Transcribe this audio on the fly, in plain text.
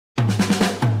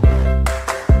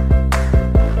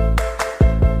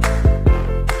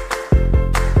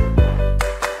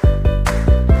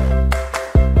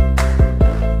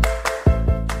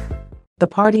The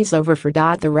party's over for.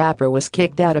 The rapper was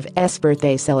kicked out of S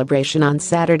birthday celebration on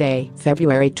Saturday,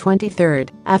 February 23,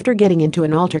 after getting into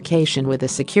an altercation with a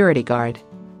security guard.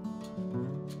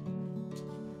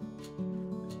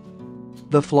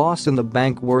 The Floss in the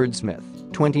bank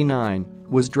wordsmith, 29,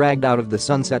 was dragged out of the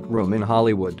Sunset Room in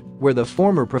Hollywood, where the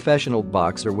former professional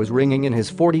boxer was ringing in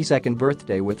his 42nd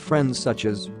birthday with friends such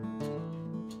as.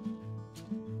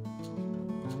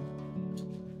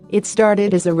 It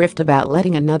started as a rift about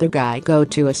letting another guy go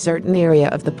to a certain area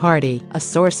of the party, a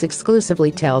source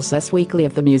exclusively tells Us Weekly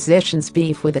of the musician's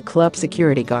beef with a club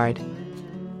security guard.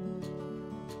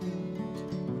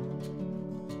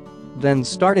 Then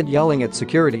started yelling at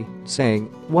security, saying,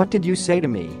 "What did you say to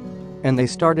me?" And they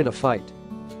started a fight.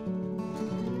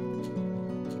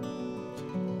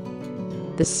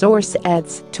 The source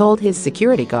adds, told his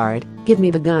security guard, "Give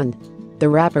me the gun." The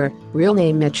rapper, real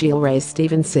name Micheal Ray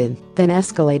Stevenson, then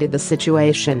escalated the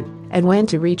situation and went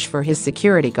to reach for his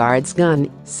security guard's gun,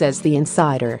 says the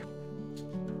insider.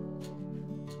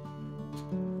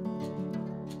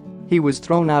 He was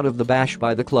thrown out of the bash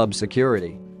by the club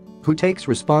security, who takes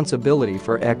responsibility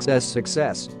for excess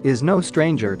success, is no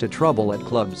stranger to trouble at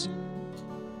clubs.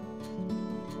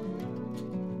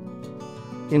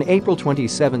 In April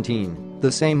 2017,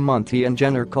 the same month he and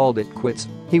Jenner called it quits,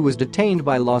 he was detained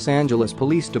by Los Angeles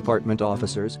Police Department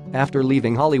officers after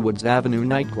leaving Hollywood's Avenue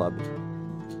nightclub.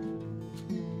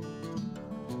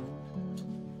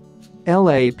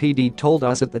 LAPD told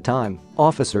us at the time,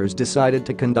 officers decided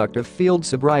to conduct a field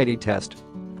sobriety test.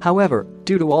 However,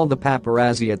 due to all the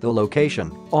paparazzi at the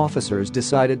location, officers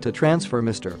decided to transfer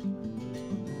Mr.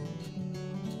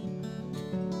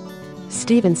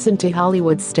 Stevenson to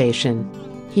Hollywood station.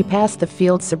 He passed the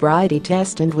field sobriety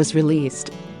test and was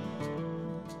released.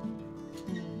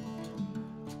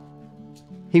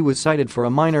 He was cited for a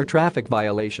minor traffic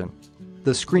violation.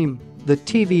 The Scream, the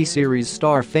TV series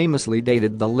star famously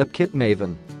dated the lip kit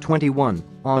maven, 21,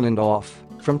 on and off,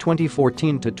 from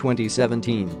 2014 to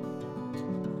 2017.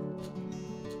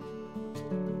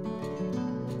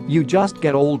 You just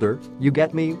get older, you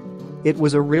get me? It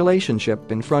was a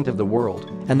relationship in front of the world,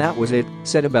 and that was it,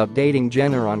 said about dating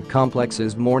Jenner on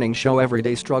Complex's morning show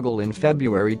Everyday Struggle in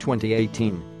February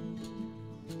 2018.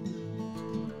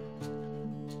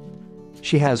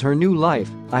 She has her new life,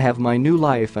 I have my new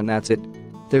life, and that's it.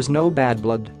 There's no bad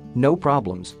blood, no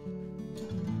problems.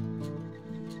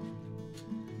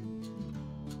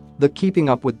 The Keeping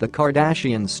Up with the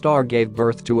Kardashians star gave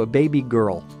birth to a baby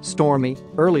girl, Stormi,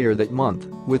 earlier that month,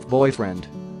 with boyfriend.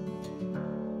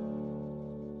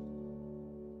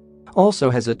 Also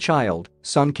has a child,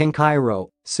 son King Cairo,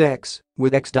 6,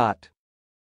 with ex.